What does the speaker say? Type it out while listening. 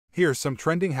Here's some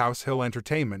trending HausHill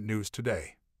Entertainment news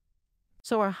today.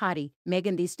 So our hottie,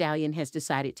 Megan Thee Stallion, has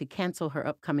decided to cancel her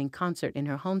upcoming concert in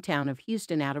her hometown of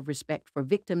Houston out of respect for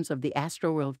victims of the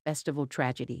Astro Festival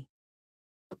tragedy.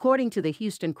 According to the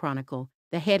Houston Chronicle,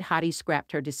 the head hottie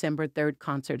scrapped her December 3rd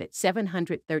concert at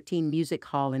 713 Music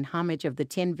Hall in homage of the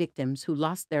 10 victims who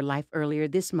lost their life earlier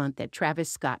this month at Travis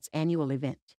Scott's annual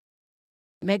event.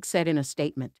 Meg said in a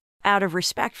statement, "Out of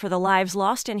respect for the lives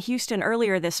lost in Houston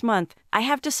earlier this month, I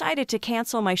have decided to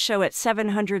cancel my show at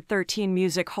 713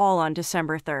 Music Hall on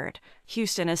December 3rd.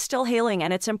 Houston is still healing,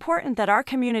 and it's important that our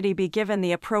community be given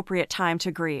the appropriate time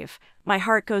to grieve. My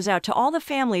heart goes out to all the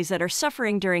families that are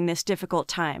suffering during this difficult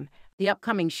time." The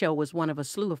upcoming show was one of a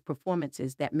slew of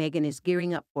performances that Megan is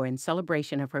gearing up for in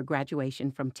celebration of her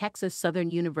graduation from Texas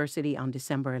Southern University on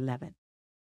December 11th.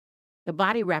 The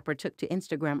body rapper took to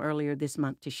Instagram earlier this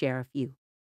month to share a few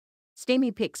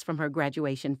steamy pics from her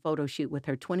graduation photo shoot with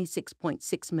her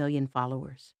 26.6 million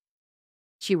followers.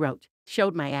 She wrote,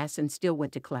 "Showed my ass and still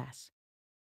went to class.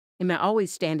 And I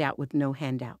always stand out with no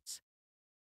handouts.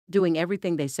 Doing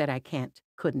everything they said I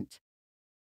couldn't."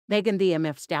 Megan the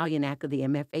MF Stallion, aka the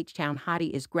MF H-Town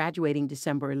hottie, is graduating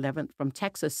December 11th from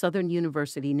Texas Southern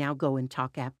University. Now go and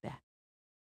talk at that.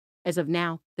 As of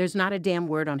now, there's not a damn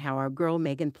word on how our girl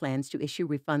Megan plans to issue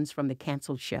refunds from the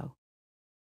canceled show.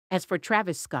 As for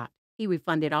Travis Scott, he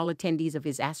refunded all attendees of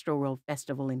his Astro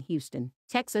Festival in Houston,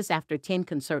 Texas after 10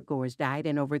 concertgoers died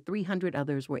and over 300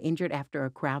 others were injured after a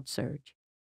crowd surge.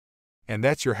 And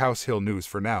that's your HausHill news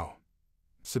for now.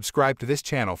 Subscribe to this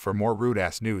channel for more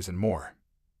rude-ass news and more.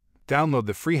 Download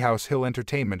the free HausHill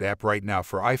Entertainment app right now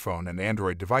for iPhone and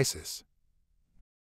Android devices.